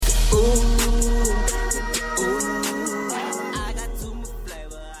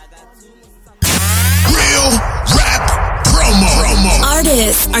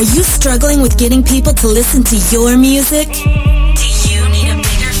Artists, are you struggling with getting people to listen to your music? Do you need a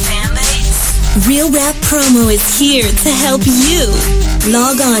bigger fan base? Real Rap Promo is here to help you.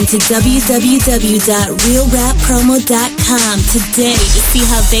 Log on to www.realrappromo.com today to see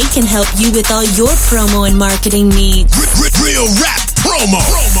how they can help you with all your promo and marketing needs. Real Rap Promo.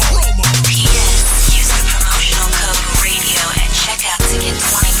 Yes, use the promotional code RADIO at checkout to get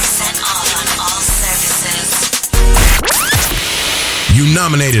 20% off on all services. You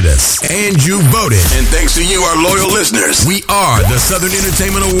nominated us, and you voted. And thanks to you, our loyal listeners, we are the Southern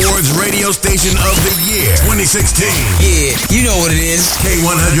Entertainment Awards Radio Station of the Year 2016. Yeah, you know what it is.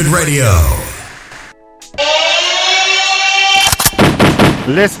 K100 Radio.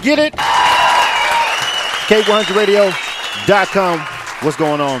 Let's get it. K100radio.com. What's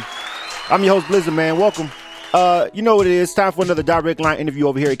going on? I'm your host, Blizzard, man. Welcome. You know what it is. Time for another direct line interview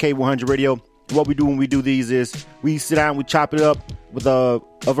over here at K100 Radio. What we do when we do these is we sit down, we chop it up with a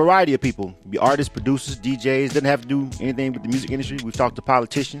variety of people. Be artists, producers, DJs. Doesn't have to do anything with the music industry. We've talked to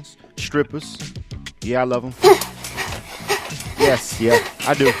politicians, strippers. Yeah, I love them. Yes, yeah,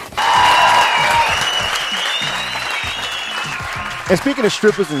 I do. And speaking of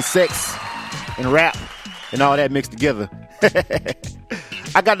strippers and sex and rap and all that mixed together,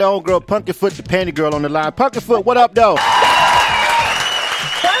 I got the old girl, PUNKINFOot, the panty girl, on the line. PUNKINFOot, what up, though?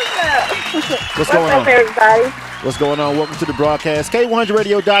 What's going on, everybody? What's going on? Welcome to the broadcast.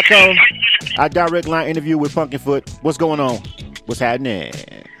 K100radio.com. Our direct line interview with PUNKINFOot. What's going on? What's happening?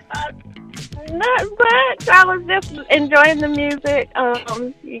 Not much. I was just enjoying the music.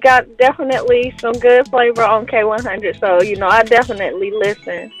 You got definitely some good flavor on K100, so I definitely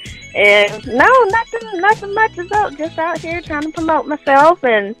listen. And no, nothing much is up. Just out here trying to promote myself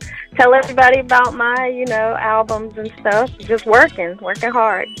and tell everybody about my, albums and stuff. Just working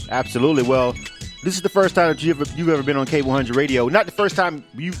hard. Absolutely. Well, this is the first time that you've ever been on K100 Radio. Not the first time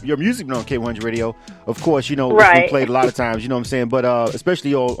your music been on K100 Radio. Of course, right. It's been played a lot of times. You know what I'm saying? But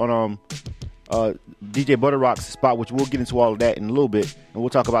especially on DJ Butterrock's spot, which we'll get into all of that in a little bit, and we'll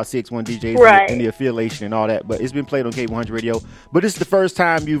talk about CX1 DJs and the affiliation and all that. But it's been played on K100 Radio. But this is the first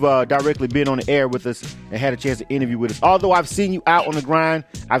time you've directly been on the air with us and had a chance to interview with us. Although I've seen you out on the grind,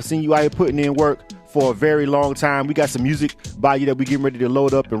 I've seen you out here putting in work for a very long time. We got some music by you that we're getting ready to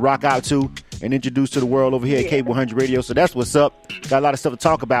load up and rock out to and introduce to the world over here at K100 Radio. So that's what's up. Got a lot of stuff to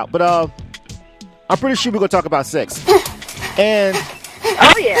talk about. But I'm pretty sure we're going to talk about sex. And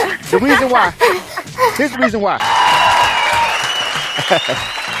oh, yeah. The reason why. Here's the reason why.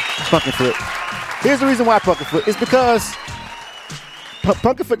 PUNKINFOot. Here's the reason why, PUNKINFOot. It's because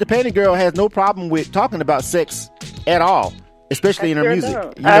PUNKINFOot, the panty girl, has no problem with talking about sex at all, especially in her music.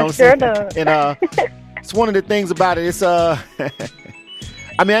 Don't. I sure don't. And it's one of the things about it. It's I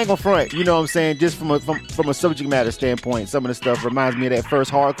mean, I ain't gonna front. You know what I'm saying? Just from a subject matter standpoint, some of the stuff reminds me of that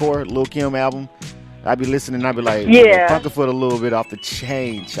first hardcore Lil' Kim album. I'd be listening and I'd be like, PUNKINFOot a little bit off the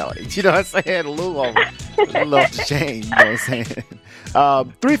chain, shawty. You know what I'm saying? A little off the chain, you know what I'm saying?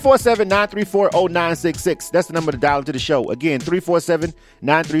 347-934-0966. That's the number to dial into the show. Again,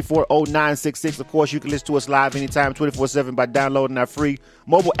 347-934-0966. Of course, you can listen to us live anytime, 24/7 by downloading our free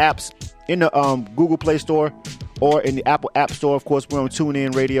mobile apps in the Google Play Store or in the Apple App Store. Of course, we're on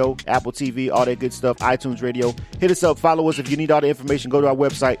TuneIn Radio, Apple TV, all that good stuff, iTunes Radio. Hit us up, follow us. If you need all the information, go to our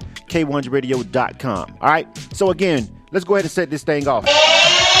website, K100radio.com. All right? So again, let's go ahead and set this thing off.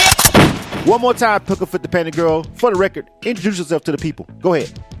 One more time, PUNKINFOot, the panty girl. For the record, introduce yourself to the people. Go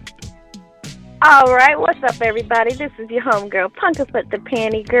ahead. All right, what's up, everybody? This is your homegirl, PUNKINFOot, the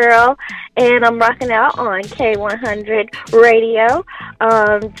panty girl, and I'm rocking out on K100 Radio.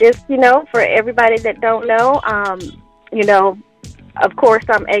 Just, for everybody that don't know, of course,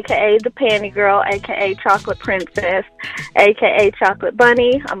 I'm a.k.a. the panty girl, a.k.a. Chocolate Princess, a.k.a. Chocolate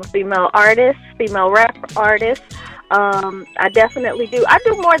Bunny. I'm a female artist, female rap artist. I definitely do. I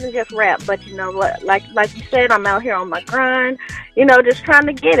do more than just rap, but like you said, I'm out here on my grind, just trying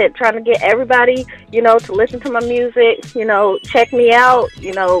to get everybody, to listen to my music, check me out,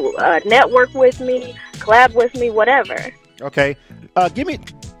 network with me, collab with me, whatever. Okay. Give me,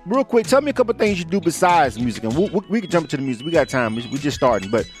 real quick, tell me a couple things you do besides music, and we can jump into the music. We got time. We're just starting,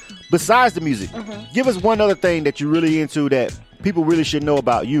 but besides the music, give us one other thing that you're really into that people really should know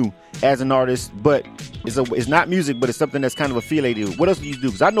about you as an artist, but it's not music, but it's something that's kind of affiliated. What else do you do?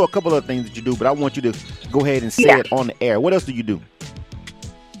 Because I know a couple of things that you do, but I want you to go ahead and say it on the air. What else do you do?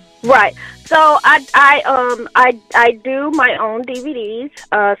 Right. So I do my own DVDs.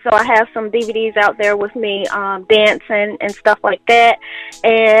 So I have some DVDs out there with me dancing and stuff like that.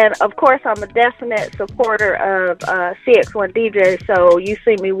 And of course, I'm a definite supporter of CX1 DJ. So you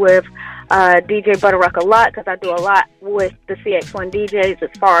see me with DJ Butterrock a lot because I do a lot with the CX1 DJs as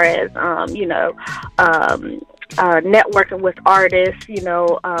far as networking with artists.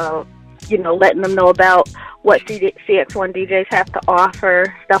 Letting them know about what CX1 DJs have to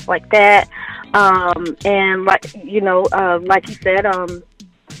offer, stuff like that. And like you said,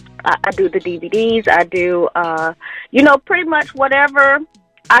 I do the DVDs. I do, pretty much whatever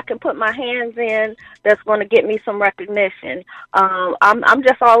I can put my hands in that's going to get me some recognition. I'm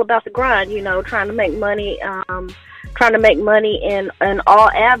just all about the grind, trying to make money, in all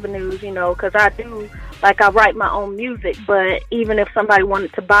avenues, because I do. Like, I write my own music, but even if somebody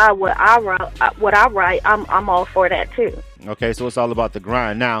wanted to buy what I write, I'm all for that too. Okay, so it's all about the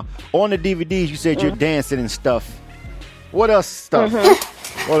grind. Now, on the DVDs, you said you're dancing and stuff. What else stuff?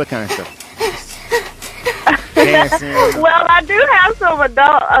 What other kind of stuff? Dancing. Well, I do have some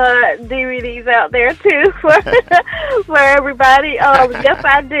adult DVDs out there too for everybody. Yes,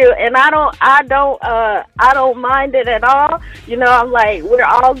 I do, and I don't mind it at all. I'm like, we're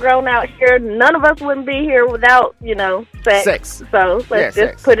all grown out here. None of us wouldn't be here without sex. So let's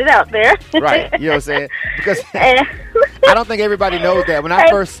just put it out there. Right. You know what I'm saying? Because I don't think everybody knows that. When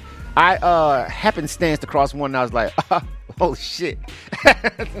I happenstance to cross one, and I was like, oh shit.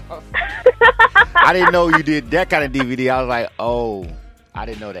 I didn't know you did that kind of DVD. I was like, oh, I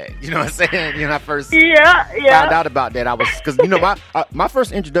didn't know that. You know what I'm saying? I first found out about that. I was, because my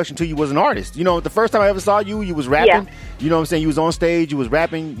first introduction to you was an artist. The first time I ever saw you was rapping. Yeah. You know what I'm saying? You was on stage, you was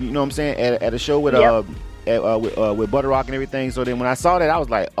rapping. You know what I'm saying? At a show with with Butterrock and everything. So then when I saw that, I was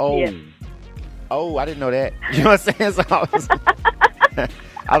like, oh, I didn't know that. You know what I'm saying? So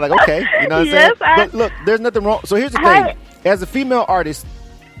I was like, okay. You know what I'm saying? But look, there's nothing wrong. So here's the thing. As a female artist,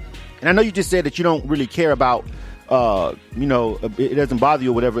 and I know you just said that you don't really care about, it doesn't bother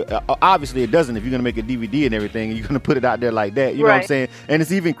you or whatever. Obviously, it doesn't if you're going to make a DVD and everything and you're going to put it out there like that. You know what I'm saying? And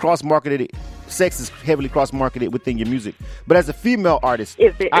it's even cross-marketed. Sex is heavily cross-marketed within your music. But as a female artist,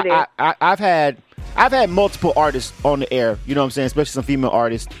 I've had multiple artists on the air, you know what I'm saying, especially some female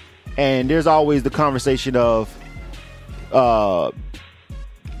artists. And there's always the conversation of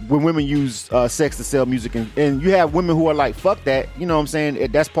when women use sex to sell music, and you have women who are like, fuck that, you know what I'm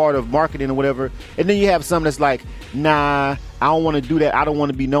saying, that's part of marketing or whatever. And then you have some that's like, nah, I don't want to do that, I don't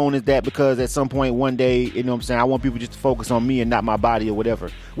want to be known as that, because at some point one day, you know what I'm saying, I want people just to focus on me and not my body or whatever.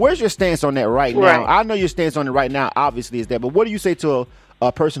 Where's your stance on that right now? I know your stance on it right now obviously is that, but what do you say to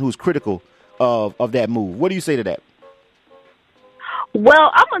a person who's critical of that move? What do you say to that?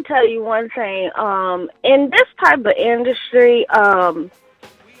 Well, I'm gonna tell you one thing. In this type of industry,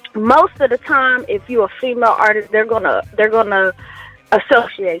 most of the time, if you're a female artist, they're gonna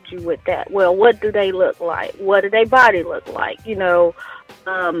associate you with that. Well, what do they look like? What do their body look like? And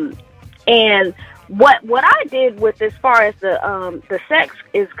what I did with, as far as the sex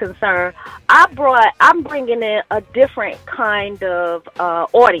is concerned, I'm bringing in a different kind of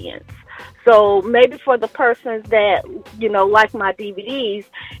audience. So maybe for the persons that like my DVDs,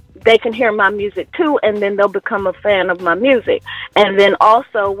 they can hear my music too, and then they'll become a fan of my music. And then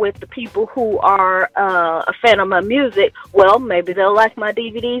also with the people who are a fan of my music, well, maybe they'll like my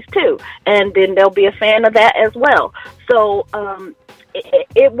DVDs too, and then they'll be a fan of that as well. So I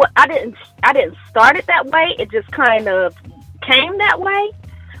didn't start it that way. It just kind of came that way.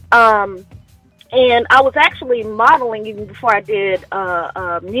 And I was actually modeling even before I did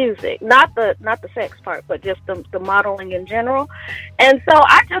music, not the sex part, but just the modeling in general. And so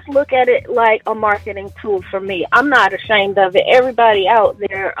I just look at it like a marketing tool for me. I'm not ashamed of it. Everybody out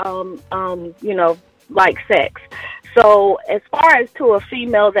there, likes sex. So as far as to a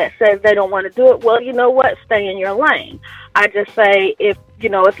female that says they don't want to do it, well, you know what? Stay in your lane. I just say if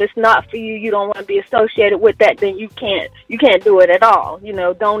it's not for you, you don't want to be associated with that, then you can't do it at all.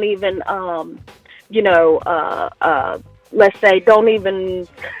 Don't even let's say, don't even,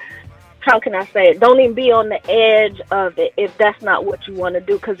 how can I say it? Don't even be on the edge of it if that's not what you want to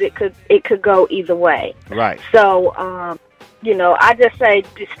do, because it could go either way. Right. So, I just say,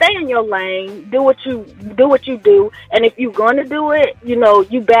 just stay in your lane, do what you do, and if you're going to do it,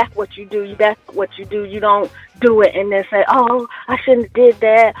 you back what you do. You don't do it and then say, oh, I shouldn't have did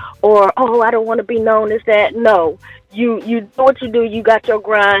that, or oh, I don't want to be known as that. No, you do what you do. You got your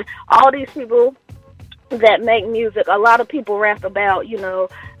grind. All these people that make music, a lot of people rap about,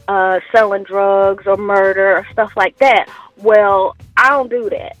 selling drugs or murder or stuff like that. Well, I don't do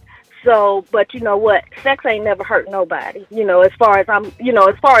that. So, but you know what? Sex ain't never hurt nobody. You know, as far as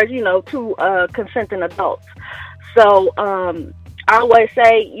two consenting adults. So, I always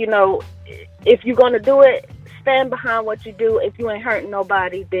say, you know, if you're gonna do it, stand behind what you do. If you ain't hurting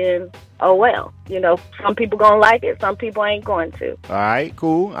nobody, then oh well. You know, some people gonna like it, some people ain't going to. All right,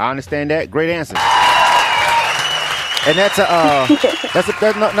 cool. I understand that. Great answer. And that's a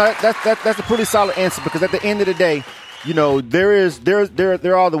pretty solid answer, because at the end of the day, you know, there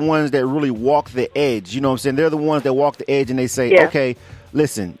are the ones that really walk the edge. You know what I'm saying? They're the ones that walk the edge and they say, okay,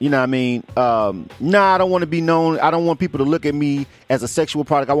 listen, you know what I mean? I don't want to be known. I don't want people to look at me as a sexual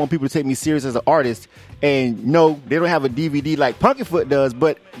product. I want people to take me serious as an artist. And no, they don't have a DVD like PUNKINFOOT does,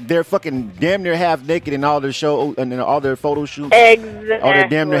 but they're fucking damn near half naked in all their show and all their photo shoots. Exactly. Or they're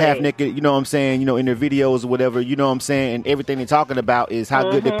damn near half naked, you know what I'm saying, you know, in their videos or whatever, you know what I'm saying? And everything they're talking about is how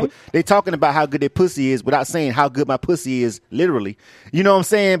good they're talking about how good their pussy is without saying how good my pussy is, literally. You know what I'm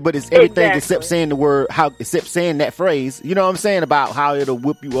saying? But it's everything except saying the word, except saying that phrase, you know what I'm saying, about how it'll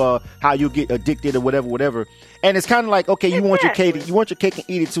whip you, how you'll get addicted or whatever. And it's kind of like, okay, you want your cake and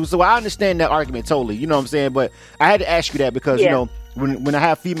eat it too. So I understand that argument totally. You know what I'm saying? But I had to ask you that because, you know, when I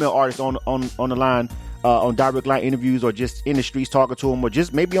have female artists on the line, on direct line interviews, or just in the streets talking to them, or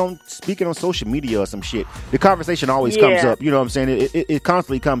just maybe speaking on social media or some shit, the conversation always comes up. You know what I'm saying? It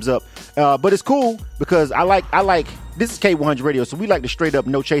constantly comes up. But it's cool because I like this is K100 Radio, so we like the straight up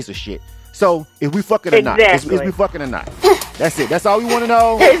no chaser shit. So if we fucking or not, is we fucking or not? That's it. That's all we want to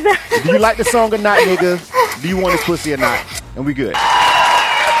know. Do you like the song or not, nigga? Do you want his pussy or not? And we good.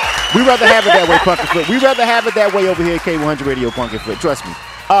 We rather have it that way, PUNKINFOOT. We rather have it that way over here at K100 Radio, PUNKINFOOT. Trust me.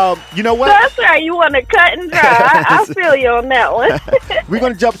 You know what? That's right. You want to cut and dry. I feel you on that one. We're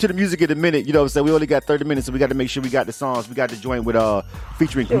going to jump to the music in a minute. You know what I'm saying? We only got 30 minutes, so we got to make sure we got the songs. We got the joint with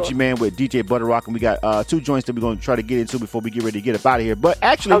featuring Gucci Man with DJ Butter Rock, and we got 2 joints that we're going to try to get into before we get ready to get up out of here. But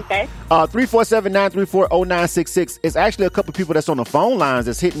actually, 347-934-0966 is actually a couple people that's on the phone lines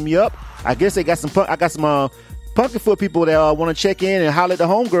that's hitting me up. I guess they got some PUNKINFOOT people that want to check in and holler at the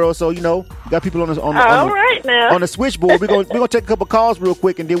homegirl. So, you know, we got people on the switchboard. We're gonna take a couple calls real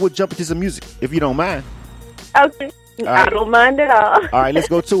quick, and then we'll jump into some music, if you don't mind. Okay. Right. I don't mind at all. All right, let's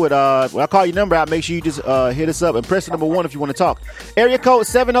go to it. When I call your number out, make sure you just hit us up and press the number 1 if you want to talk. Area code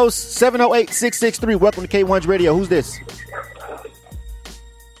 708-663. Welcome to K100 Radio. Who's this?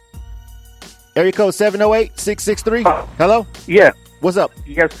 Area code 708-663. Hello? Yeah. What's up?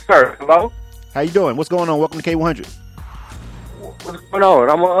 Yes, sir. Hello? How you doing? What's going on? Welcome to K100. What's going on?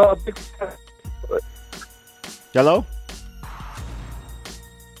 I'm a big... Hello?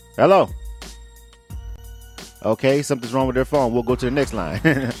 Hello? Okay, something's wrong with their phone. We'll go to the next line.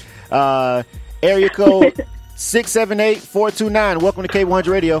 Area code 678-429. Welcome to K100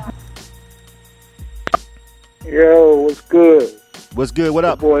 Radio. Yo, what's good? What's good? What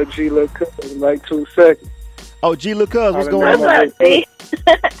up? Boy, G Lil Cuz in like 2 seconds. Oh, G Lil Cuz, what's going on? What's up, G?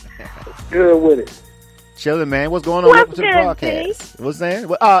 Good with it. Chilling, man. What's going on? Welcome to the broadcast. What's saying?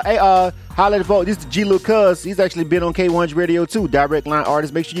 Hey, holla at the vote. This is G Lil Cuz. He's actually been on K100 Radio too. Direct line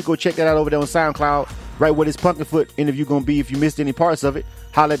artist. Make sure you go check that out over there on SoundCloud. Right where this PUNKINFOOT interview gonna be. If you missed any parts of it,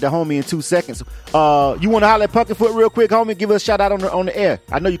 holla at the homie in 2 seconds. You want to holla at PUNKINFOOT real quick, homie? Give us a shout out on the air.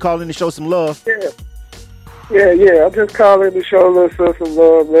 I know you calling to show some love. Yeah. I'm just calling to show a little some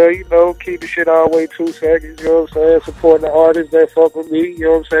love, man. You know, keep the shit all the way 2 seconds. You know what I'm saying? Supporting the artists that fuck with me. You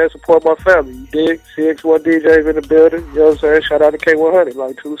know what I'm saying? Support my family. You dig? CX1 DJs in the building. You know what I'm saying? Shout out to K100.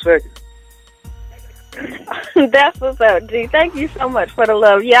 Like 2 seconds. That's what's up, G. Thank you so much for the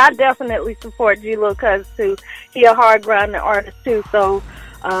love. Yeah, I definitely support G Lil Cuz too. He a hard grinding artist too, so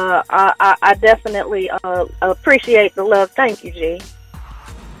I definitely appreciate the love. Thank you, G.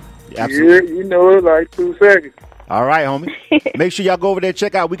 Absolutely. Yeah, you know it, like 2 seconds. All right, homie. Make sure y'all go over there and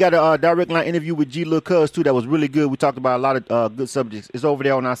check out. We got a direct line interview with G Lil Cuz too. That was really good. We talked about a lot of good subjects. It's over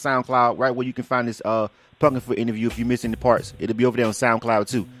there on our SoundCloud, right where you can find this PUNKINFOOT interview. If you miss any parts, it'll be over there on SoundCloud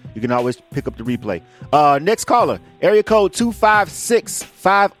too. You can always pick up the replay. Next caller, area code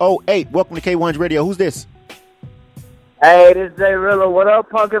 256-508. Welcome to K100 Radio. Who's this? Hey, this is Jay Rilla. What up,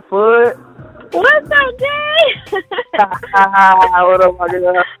 PUNKINFOOT? What's up, Jay? What up,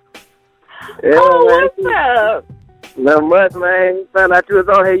 PUNKINFOOT? Yeah, what's up? Not much, man. Found out you was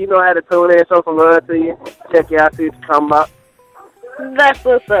on here. You know how to tune in, show some love to you. Check you out, see what you're talking about. That's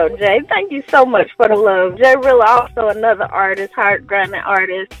what's up, Jay. Thank you so much for the love. Jay Rilla, also another artist, hard grinding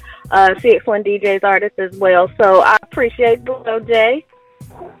artist, CX1 DJ's artist as well. So I appreciate the love, Jay.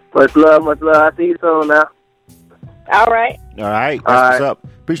 Much love, much love. I see you soon now. All right. All right. That's what's up.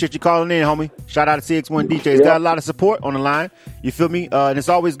 Appreciate you calling in, homie. Shout out to CX1 DJs. Got a lot of support on the line. You feel me? And it's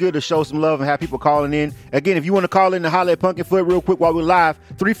always good to show some love and have people calling in. Again, if you want to call in and holler at Punkinfoot real quick while we're live,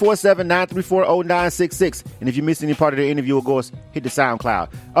 347-934-0966. And if you missed any part of the interview, of course, hit the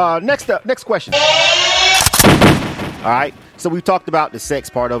SoundCloud. Next question. All right. So we talked about the sex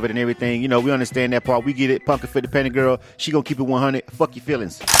part of it and everything. You know, we understand that part. We get it. Punkinfoot, the Penny Girl. She gonna keep it 100. Fuck your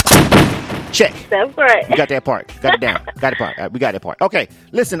feelings. Check. That's right. We got that part. Got it down. Got it part. We got that part. Okay.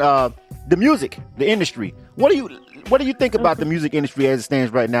 Listen, the music, the industry. What do you think about the music industry as it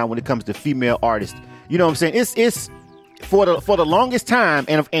stands right now when it comes to female artists? You know what I'm saying? It's for the longest time,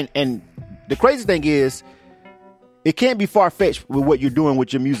 and the crazy thing is, it can't be far fetched with what you're doing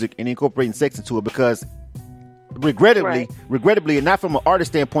with your music and incorporating sex into it, because regrettably, and not from an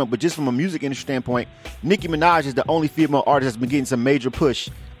artist standpoint, but just from a music industry standpoint, Nicki Minaj is the only female artist that's been getting some major push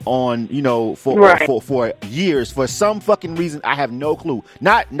on, you know, for years. For some fucking reason, I have no clue.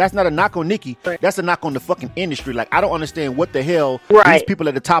 That's not a knock on Nicki. That's a knock on the fucking industry. Like, I don't understand what the hell these people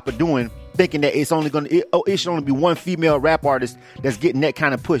at the top are doing, thinking that it's only it should only be one female rap artist that's getting that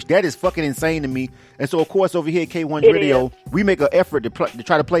kind of push. That is fucking insane to me. And so, of course, over here at K1 Radio, we make an effort to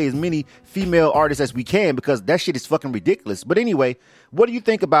try to play as many female artists as we can, because that shit is fucking ridiculous. But anyway, what do you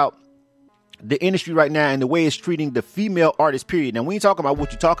think about the industry right now and the way it's treating the female artist, period? Now, we ain't talking about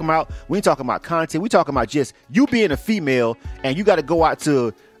what you're talking about. We ain't talking about content. We talking about just you being a female and you got to go out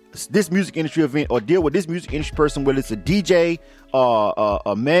to this music industry event or deal with this music industry person, whether it's a DJ,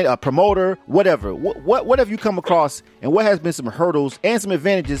 a man, a promoter, whatever. What have you come across, and what has been some hurdles and some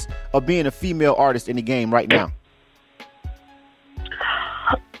advantages of being a female artist in the game right now?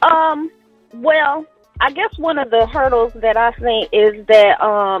 Well, I guess one of the hurdles that I think is that,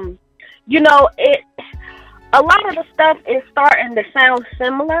 you know, a lot of the stuff is starting to sound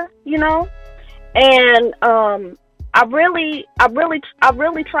similar, you know, and I'm really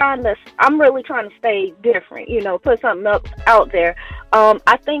trying to stay different, you know, put something up out there.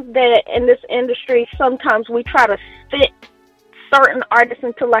 I think that in this industry, sometimes we try to fit certain artists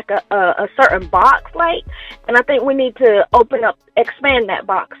into like a certain box, like, and I think we need to expand that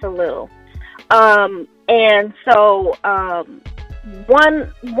box a little. And so,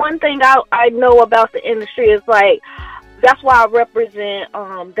 one thing I know about the industry is, like, that's why I represent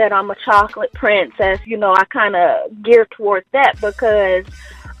that I'm a chocolate princess. You know, I kind of gear towards that because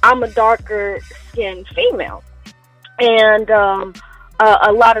I'm a darker skinned female, and a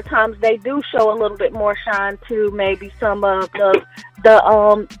lot of times they do show a little bit more shine to maybe some of the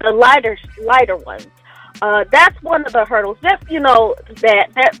lighter ones. That's one of the hurdles. Just, you know,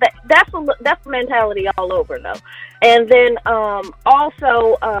 that's the mentality all over, though. And then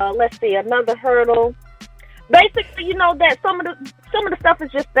also, let's see, another hurdle. Basically, you know, that some of the stuff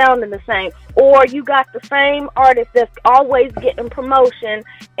is just sounding the same, or you got the same artist that's always getting promotion,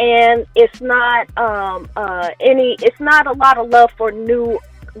 and it's not it's not a lot of love for new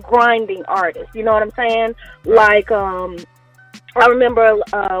grinding artists. You know what I'm saying? Like, I remember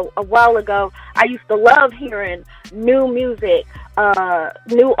a while ago, I used to love hearing new music,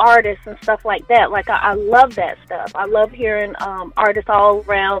 new artists and stuff like that. Like, I love that stuff. I love hearing artists all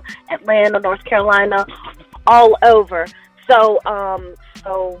around Atlanta, North Carolina, all over. So I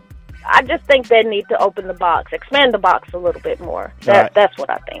just think they need to open the box, expand the box a little bit more. That's what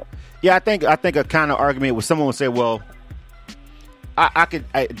I think. Yeah, I think a kind of argument where someone would say, well, I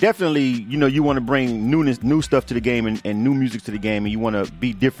definitely, you know, you want to bring new stuff to the game and new music to the game, and you want to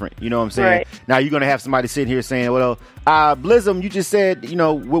be different. You know what I'm saying? Right. Now you're going to have somebody sitting here saying, well, Blizzum, you just said, you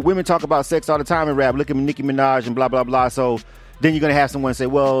know, women talk about sex all the time in rap. Look at Nicki Minaj and blah, blah, blah. So then you're going to have someone say,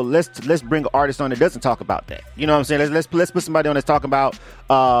 well, let's bring an artist on that doesn't talk about that. You know what I'm saying? Let's put somebody on that's talking about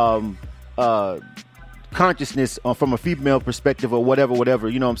consciousness from a female perspective or whatever,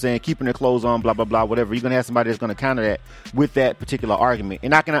 you know what I'm saying, keeping their clothes on, blah, blah, blah, whatever. You're going to have somebody that's going to counter that with that particular argument.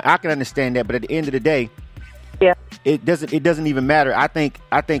 And I can understand that, but at the end of the day, yeah, it doesn't even matter. I think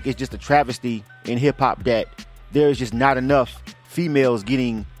it's just a travesty in hip hop that there's just not enough females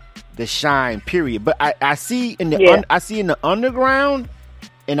getting the shine, period. But I see in the underground,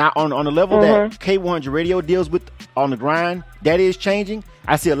 and on the level that K100 Radio deals with on the grind, that is changing.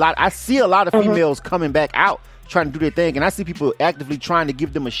 I see a lot of females coming back out trying to do their thing, and I see people actively trying to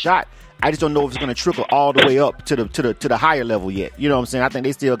give them a shot. I just don't know if it's going to trickle all the way up to the higher level yet. You know what I'm saying? I think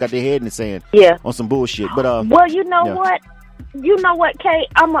they still got their head in the sand on some bullshit. But well, you know what, Kate,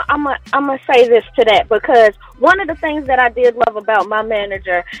 I'm gonna say this to that, because one of the things that I did love about my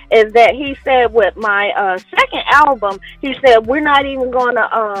manager is that he said with my second album, he said we're not even going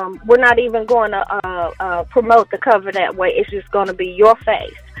to promote the cover that way. It's just going to be your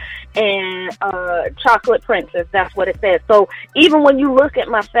face. and Chocolate Princess. That's what it says. So even when you look at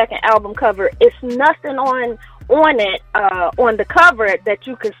my second album cover, it's nothing on it, on the cover that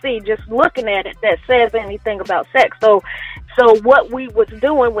you can see just looking at it that says anything about sex. So what we was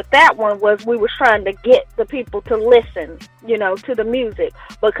doing with that one was we was trying to get the people to listen, to the music.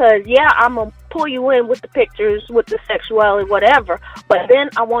 Because, I'm going to pull you in with the pictures, with the sexuality, whatever. But then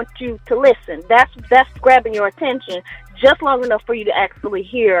I want you to listen. That's grabbing your attention just long enough for you to actually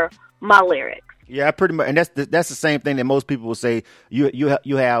hear my lyrics. Yeah, pretty much, and that's the same thing that most people will say. You'll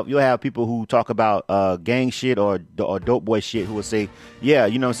have people who talk about gang shit or dope boy shit who will say, yeah,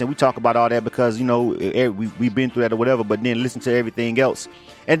 you know what I'm saying, we talk about all that because we've been through that or whatever, but then listen to everything else,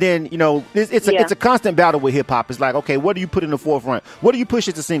 and then it's a constant battle with hip hop. It's like, okay, what do you put in the forefront? What do you push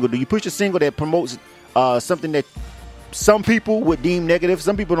as a single? Do you push a single that promotes something that some people would deem negative?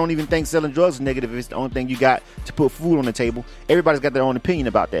 Some people don't even think selling drugs is negative if it's the only thing you got to put food on the table. Everybody's got their own opinion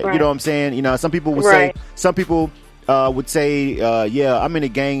about that. Right. You know what I'm saying? Some people would say, yeah, I'm in a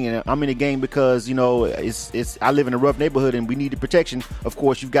gang, and I'm in a gang because, it's I live in a rough neighborhood and we need the protection. Of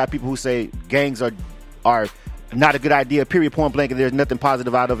course, you've got people who say gangs are not a good idea, period, point blank, and there's nothing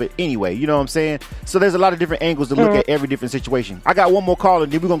positive out of it anyway. You know what I'm saying? So there's a lot of different angles to look at every different situation. I got one more call,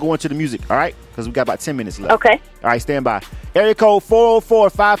 and then we're going to go into the music, all right? Because we got about 10 minutes left. Okay. All right, stand by. Area code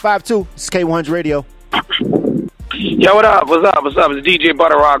 404-552. This is K100 Radio. Yo, what up? What's up? It's DJ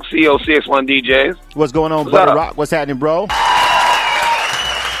Butter Rock, CEO CX1 DJs. What's going on, Butter Rock? What's happening, bro?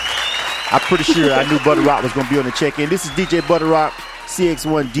 I'm pretty sure I knew Butter Rock was going to be on the check-in. This is DJ Butter Rock,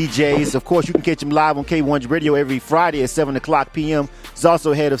 CX1 DJs. Of course, you can catch him live on K100 Radio every Friday at 7 o'clock p.m. He's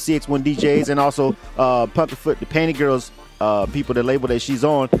also head of CX1 DJs and also PUNKINFOOT, the Panty Girls people, the label that she's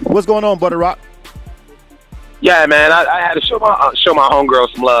on. What's going on, Butter Rock? Yeah, man, I had to show my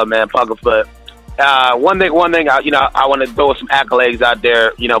homegirl some love, man, PUNKINFOOT. One thing, I want to throw some accolades out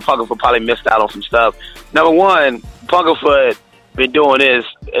there. PUNKINFOOT probably missed out on some stuff. Number one, PUNKINFOOT been doing this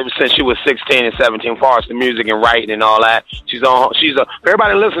ever since she was 16 and 17, as far as the music and writing and all that. For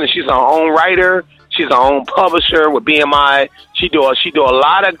everybody listening, she's her own writer. She's her own publisher with BMI. She do a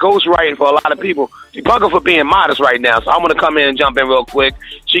lot of ghost writing for a lot of people. She's PUNKINFOOT being modest right now, so I'm gonna come in and jump in real quick.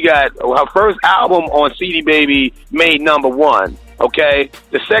 She got her first album on CD Baby made #1. Okay,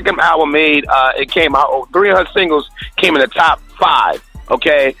 the second album made it came out. 3 of her singles came in the top 5.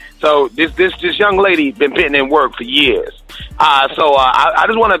 Okay, so this young lady been putting in work for years. I just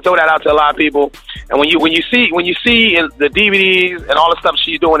want to throw that out to a lot of people. And when you see in the DVDs and all the stuff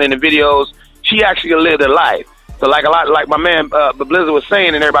she's doing in the videos, she actually lived her life. So like my man Blizzard was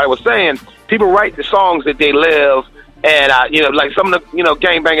saying and everybody was saying, people write the songs that they live. And, like some of the,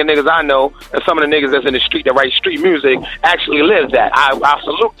 gangbanging niggas I know and some of the niggas that's in the street that write street music actually lives that. I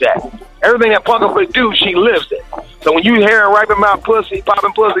salute that. Everything that PUNKINFOOT do, she lives it. So when you hear her rapping about pussy,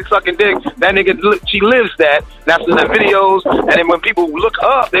 popping pussy, sucking dick, that nigga, she lives that. That's in the videos. And then when people look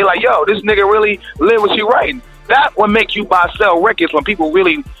up, they like, yo, this nigga really live what she writing. That would make you sell records when people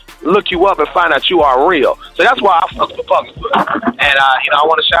really look you up and find out you are real. So that's why I fuck with PUNKINFOOT. And, I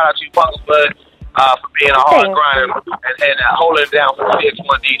want to shout out to you, PUNKINFOOT. For being a hard grinder and holding it down for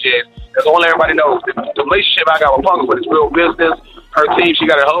CX1 DJs. Because I want everybody knows the relationship I got with PUNKINFOOT is real business. Her team, she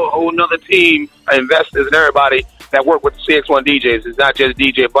got a whole nother team of investors and everybody that work with CX1 DJs. It's not just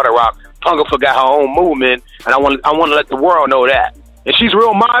DJ Butter Rock. PUNKINFOOT got her own movement, and I want to let the world know that. And she's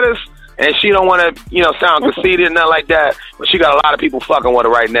real modest, and she don't want to, sound conceited and nothing like that. But she got a lot of people fucking with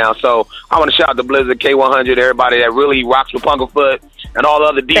her right now. So I want to shout out to Blizzard, K100, everybody that really rocks with PUNKINFOOT, and all the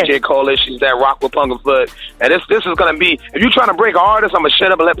other DJ coalitions that rock with PUNKINFOOT. And this is going to be, if you're trying to break an artist, I'm going to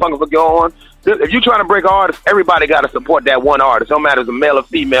shut up and let PUNKINFOOT go on. If you're trying to break an artist, everybody got to support that one artist, no matter if it's a male or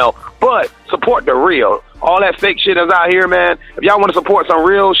female, but support the real. All that fake shit is out here, man. If y'all want to support some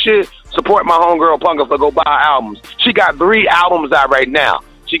real shit, support my homegirl PUNKINFOOT. Go buy her albums. She got 3 albums out right now.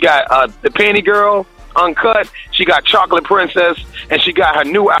 She got The Panty Girl, Uncut. She got Chocolate Princess, and she got her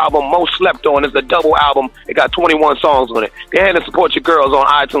new album, Most Slept On. It's a double album. It got 21 songs on it. Go ahead and support your girls on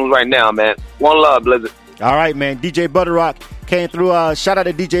iTunes right now, man. One love, Blizzard. All right, man. DJ Butter Rock came through. Shout out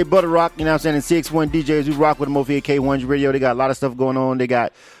to DJ Butter Rock. You know what I'm saying? And CX1 DJs. We rock with them over here at K100 Radio. They got a lot of stuff going on. They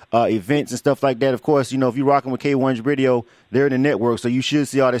got events and stuff like that. Of course, if you're rocking with K100 Radio, they're in the network, so you should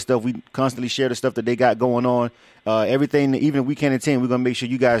see all that stuff. We constantly share the stuff that they got going on. Everything, even Weekend at 10, we're going to make sure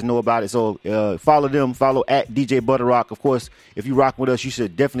you guys know about it. So follow them. Follow at DJ Butter Rock. Of course, if you're rocking with us, you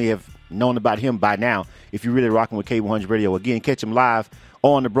should definitely have known about him by now if you're really rocking with K100 Radio. Again, catch him live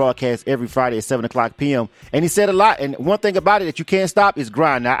on the broadcast every Friday at 7 o'clock p.m. And he said a lot. And one thing about it that you can't stop is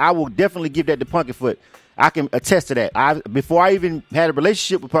grind. Now, I will definitely give that to PUNKINFOOT. I can attest to that. Before I even had a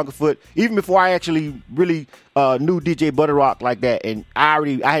relationship with PUNKINFOOT, even before I actually really knew DJ Butter Rock like that, and I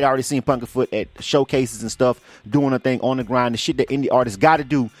had already seen PUNKINFOOT at showcases and stuff, doing a thing on the grind, the shit that indie artists got to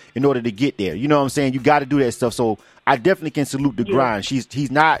do in order to get there. You know what I'm saying? You got to do that stuff. So I definitely can salute the grind.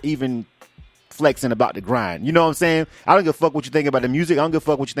 He's not even flexing about the grind. You know what I'm saying? I don't give a fuck what you think about the music. I don't give a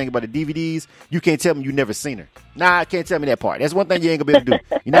fuck what you think about the DVDs. You can't tell me you never seen her. Nah, I can't tell me that part. That's one thing you ain't gonna be able to do.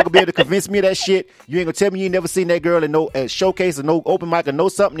 You're not gonna be able to convince me of that shit. You ain't gonna tell me you ain't never seen that girl at showcase or no open mic or no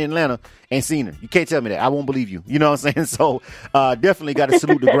something in Atlanta and seen her. You can't tell me that. I won't believe you. You know what I'm saying? So definitely got to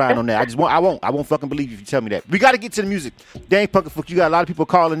salute the grind on that. I won't fucking believe you if you tell me that. We got to get to the music. Dang, PUNKINFOOT, you got a lot of people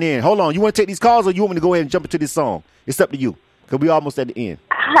calling in. Hold on, you want to take these calls or you want me to go ahead and jump into this song? It's up to you because we almost at the end.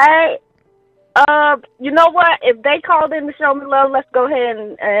 Hey. You know what? If they called in to show me love, let's go ahead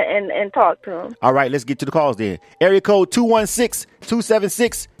and talk to them. All right, let's get to the calls then. Area code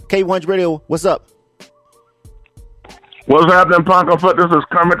 216-276 K100 Radio. What's up? What's happening, PUNKINFOOT? This is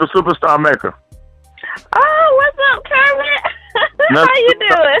Kermit the Superstar Maker. Oh, what's up, Kermit? How you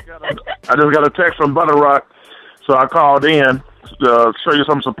doing? I just got a text from Butter Rock, so I called in to show you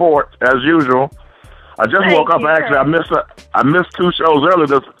some support as usual. I just woke up. Actually, I missed 2 shows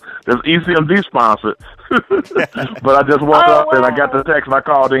earlier. This ECMD sponsored, but I just woke up and I got the text and I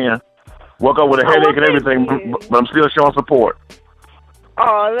called in. Woke up with a headache and everything, but I'm still showing support.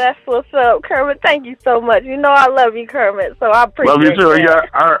 Oh, that's what's up, Kermit. Thank you so much. You know I love you, Kermit, so I appreciate it. Love you too. Yeah,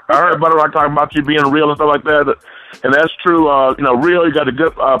 I heard Butter Rock talking about you being real and stuff like that, and that's true. Real. You got a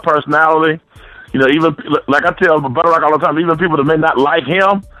good personality. Even like I tell Butter Rock all the time, even people that may not like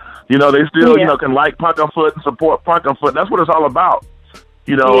him, they still can like PUNKINFOOT and support PUNKINFOOT. That's what it's all about.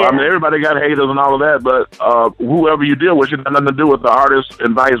 I mean, everybody got haters and all of that, but whoever you deal with, you got nothing to do with the artist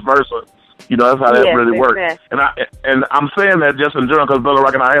and vice versa. That's how that really works. Exactly. And I'm saying that just in general because Butter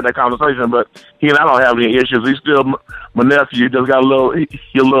Rock and I had that conversation, but he and I don't have any issues. He's still my nephew. He just got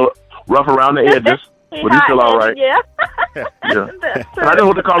he's a little rough around the edges, but he's still all right. Yeah. And I just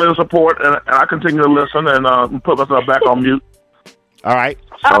want to call in support, and I continue to listen and put myself back on mute. All right.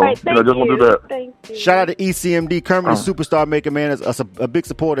 So, all right, thank just want to do that. Thank you. Shout out to ECMD, Kermit, the Superstar Maker, man. Is a big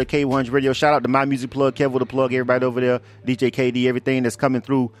supporter of K100 Radio. Shout out to My Music Plug, Kevin the Plug, everybody over there, DJ KD, everything that's coming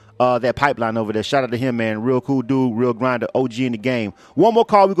through that pipeline over there. Shout out to him, man. Real cool dude, real grinder, OG in the game. One more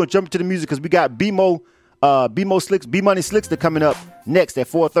call. We're going to jump into the music because we got B-Money Slickster coming up next at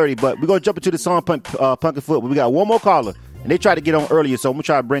 4:30. But we're going to jump into the song PUNKINFOOT. But we got one more caller. And they tried to get on earlier, so I'm going to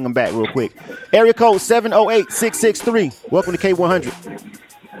try to bring them back real quick. Area code 708-663. Welcome to K100.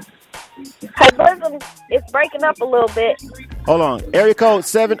 Hey, Bosom, it's breaking up a little bit. Hold on. Area code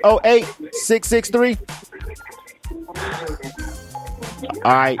 708-663.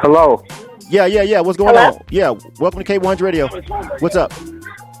 All right. Hello. Yeah. What's going on? Yeah. Welcome to K100 Radio. What's up?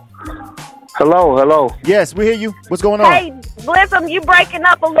 Hello. Yes, we hear you. What's going on? Hey, Bosom, you breaking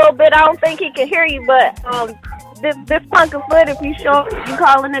up a little bit. I don't think he can hear you, but this PUNKINFOOT, if you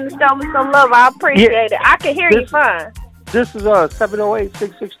calling in to show me some love, I appreciate it. I can hear you fine. This is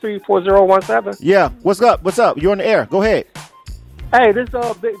 708-663-4017. Yeah. What's up? You're on the air. Go ahead. Hey, this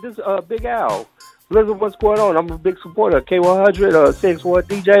Big Al. Listen, what's going on? I'm a big supporter of K100, 61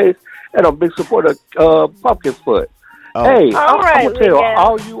 DJs, and I'm a big supporter of PUNKINFOOT. Oh. Hey, I'm going to tell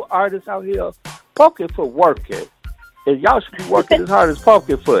all you artists out here, PUNKINFOOT working. And y'all should be working as hard as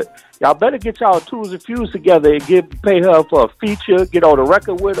PUNKINFOOT. Y'all better get y'all tools and fuse together and pay her for a feature, get on a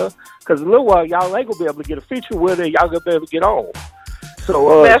record with her. Because in a little while, y'all ain't going to be able to get a feature with her, and y'all going to be able to get on.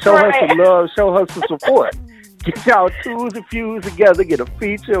 So show her some love, show her some support. Get y'all tools and fuse together, get a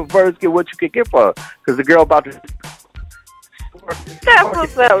feature, a verse, get what you can get for her. Because the girl about to... That's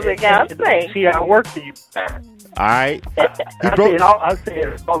what's up, guys. Thanks. See how it works for you. All right. I say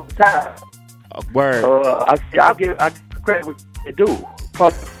it all the time. Word. I give credit what they do.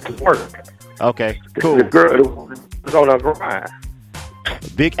 PUNKINFOOT work. Okay, cool. The girl is on her grind.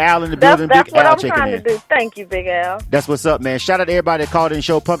 Big Al in the building. That's Big what Al I'm checking trying in. to do. Thank you, Big Al. That's what's up, man. Shout out to everybody that called in and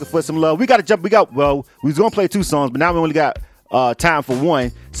showed PUNKINFOOT some love. We got to jump. We was gonna play 2 songs, but now we only got time for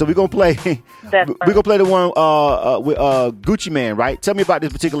 1. So we're gonna play. We're gonna play the one with Gucci Man, right? Tell me about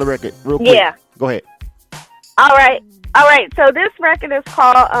this particular record, real quick. Yeah. Go ahead. All right. So this record is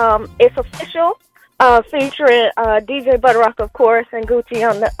called "It's Official," featuring DJ Butter Rock, of course, and Gucci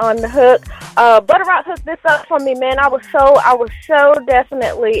on the hook. Butter Rock hooked this up for me, man. I was so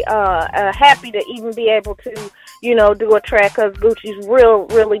definitely happy to even be able to, do a track because Gucci's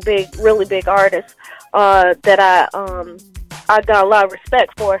really big artist that I got a lot of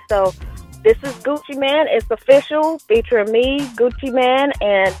respect for. So this is Gucci Man. It's Official, featuring me, Gucci Man,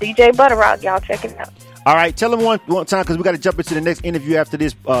 and DJ Butter Rock. Y'all check it out. All right, tell them one time because we got to jump into the next interview after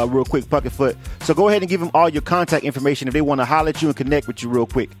this real quick, Punkinfoot. So go ahead and give them all your contact information if they want to holler at you and connect with you real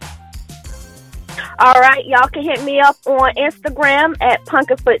quick. All right, y'all can hit me up on Instagram at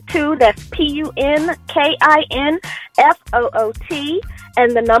PUNKINFOOT2. That's PUNKINFOOT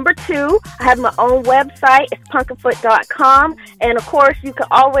and the number 2. I have my own website. It's punkinfoot.com. And, of course, you can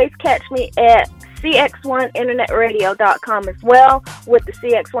always catch me at CX1internetradio.com as well with the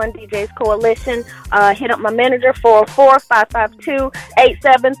CX1 DJs Coalition. Hit up my manager,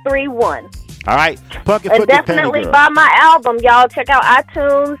 404-552-8731. All right, Punkinfoot. And definitely buy my album, y'all. Check out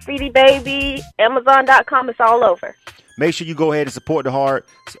iTunes, CD Baby, Amazon.com. It's all over. Make sure you go ahead and support the hard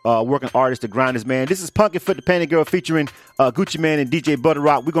working artist, the grinders, man. This is Punkinfoot, the Panty Girl, featuring Gucci Man and DJ Butter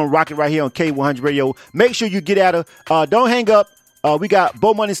Rock. We're going to rock it right here on K100 Radio. Make sure you get at her. Don't hang up. We got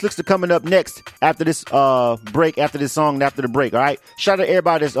Bo Money Slickster coming up next after this break, after this song, and after the break, all right? Shout out to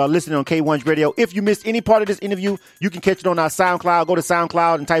everybody that's listening on K100 Radio. If you missed any part of this interview, you can catch it on our SoundCloud. Go to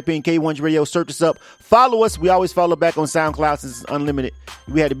SoundCloud and type in K100 Radio. Search us up. Follow us. We always follow back on SoundCloud since it's unlimited.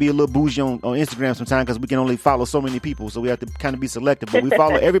 We had to be a little bougie on Instagram sometimes because we can only follow so many people, so we have to kind of be selective. But we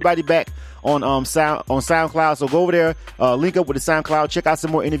follow everybody back on SoundCloud. So go over there, link up with the SoundCloud, check out some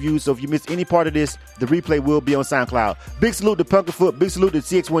more interviews. So if you missed any part of this, the replay will be on SoundCloud. Big salute to Punkinfoot. Big salute to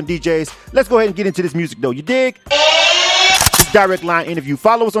CX1 DJs. Let's go ahead and get into this music, though. You dig? Direct line interview.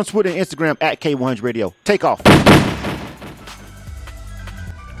 Follow us on Twitter and Instagram at K100 Radio. Take off.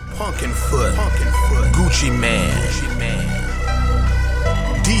 Punkinfoot, Gucci Man,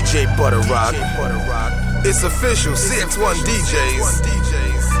 DJ Butter Rock. It's official, CX1 DJs.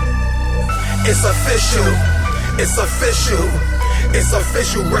 It's official, it's official. It's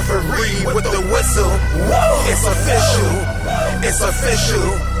official, referee with the whistle. It's official, it's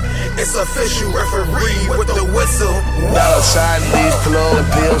official. It's official, referee with the whistle. Dollar sign these clothes, the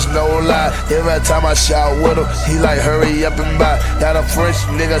bills no lie. Every time I shout with him, he like hurry up and buy. Got a French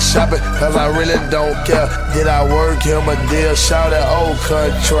nigga shopping, cause I really don't care. Did I work him a deal? Shout at old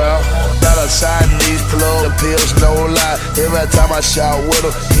country. Dollar sign these clothes, the bills no lie. Every time I shout with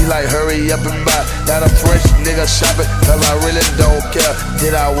him, he like hurry up and buy. Got a French nigga shopping, cause I really don't care.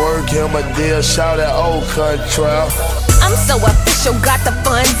 Did I work him a deal? Shout at old country. I'm so official, got the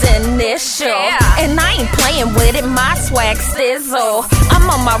funds initial. And I ain't playing with it, my swag sizzle. I'm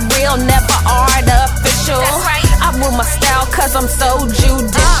on my real, never artificial. I rule my style cause I'm so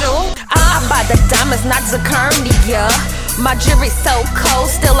judicial. I buy the diamonds, not zirconia. My jewelry's so cold,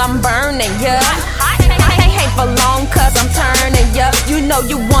 still I'm burning, yeah. I ain't for long cause I'm turning, yeah. You know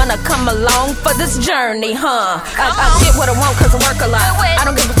you wanna come along for this journey, huh? I get what I want cause I work a lot. I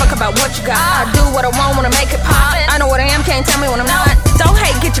don't give a fuck about what you got. I do what I want, wanna make it pop. I know what I am, can't tell me when I'm not. Don't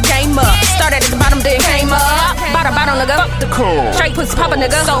hate, get your game up. Started at the bottom, then came up. Bottom, nigga, fuck the cool. Straight pussy pop a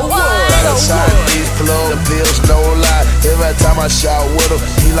nigga, so what? Sign these clothes, the bills no lie. Every time I shout with him,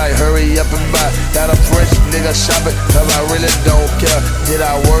 he like hurry up and buy. Got a French nigga shopping, cause I really don't care. Did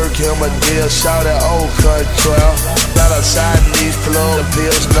I work him a deal? Shout at old country. Got a sign these clothes, the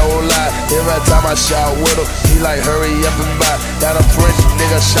bills no lie. Every time I shout with him, he like hurry up and buy. Got a French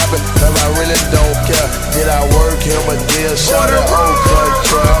nigga shopping, cause I really don't care. Did I work him a deal? Shout at old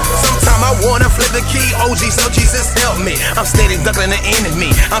country. Sometime I wanna flip the key. Oh Jesus, help me. I'm steady ducking the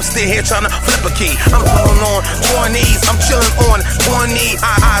enemy. I'm still here trying to flip a key. I'm pulling on 20s. I'm chilling on 20.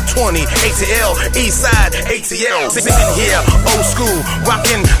 I-20, ATL, Eastside, ATL. Sitting here, old school,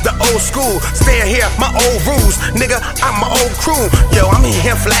 rocking the old school. Staying here, my old rules. Nigga, I'm my old crew. Yo, I'm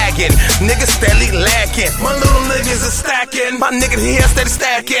here flagging. Niggas steadily lacking. My little niggas are stacking. My nigga here steady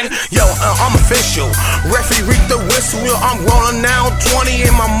stacking. Yo, I'm official. Referee read the whistle. Yo, I'm rolling now 20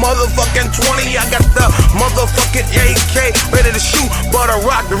 in my motherfucking 20. I got the motherfucking AK ready to shoot. Butter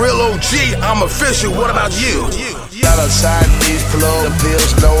Rock, the real OG. I'm official. What about you? Dollar sign these clothes, the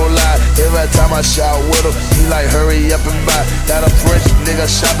bills no lie. Every time I shout with him, he like hurry up and buy. Got a French nigga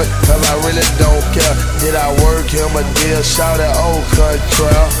shopping, cause I really don't care. Did I work him a deal? Shout at old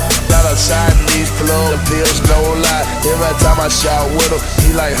country. Dollar sign these clothes, the bills no lie. Every time I shout with him,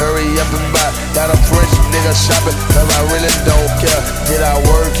 he like hurry up and buy. Got a French nigga shopping, cause I really don't care. Did I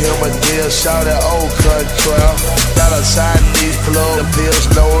work him a deal? Shout at old country. Dollar sign these clothes, the bills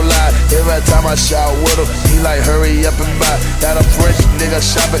no lie. Every time I shout with him, he like hurry up and buy. Got a French nigga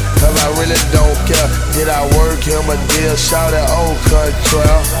shopping, cause I really don't care. Did I work him a deal? Shout at old country.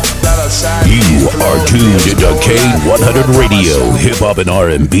 You are tuned to K100 Radio, hip hop and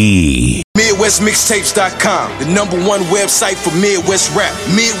R&B. MidwestMixtapes.com, the #1 website for Midwest rap.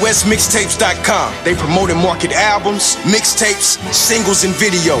 MidwestMixtapes.com. They promote and market albums, mixtapes, singles, and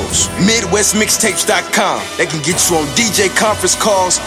videos. MidwestMixtapes.com. They can get you on DJ conference calls,